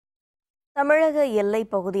தமிழக எல்லைப்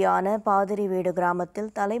பகுதியான பாதிரிவேடு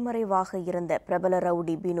கிராமத்தில் தலைமறைவாக இருந்த பிரபல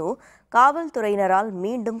ரவுடி பினு காவல்துறையினரால்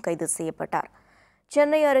மீண்டும் கைது செய்யப்பட்டார்.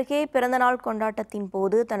 சென்னை அருகே பிறந்தநாள் கொண்டாட்டத்தின்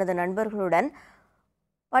போது தனது நண்பர்களுடன்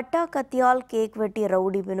பட்டாக்கத்தியால் கேக் வெட்டிய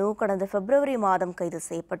ரவுடி பினு கடந்த பிப்ரவரி மாதம் கைது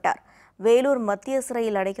செய்யப்பட்டார். வேலூர் மத்திய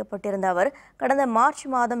சிறையில் அடைக்கப்பட்டிருந்த அவர் கடந்த மார்ச்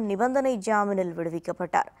மாதம் நிபந்தனை ஜாமீனில்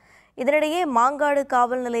விடுவிக்கப்பட்டார். இதனிடையே மாங்காடு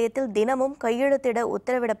காவல் நிலையத்தில் தினமும் கையெழுத்திட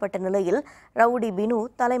உத்தரவிடப்பட்ட நிலையில் ரவுடி பினு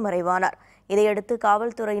தலைமறைவானார். இதையடுத்து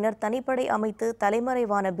காவல்துறையினர் தனிப்படை அமைத்து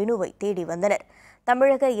தலைமறைவான பினுவை தேடி வந்தனர்.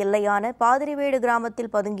 தமிழக எல்லையான பாதிரிவேடு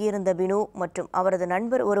கிராமத்தில் பதுங்கியிருந்த பினு மற்றும் அவரது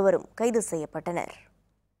நண்பர் ஒருவரும் கைது செய்யப்பட்டனர்.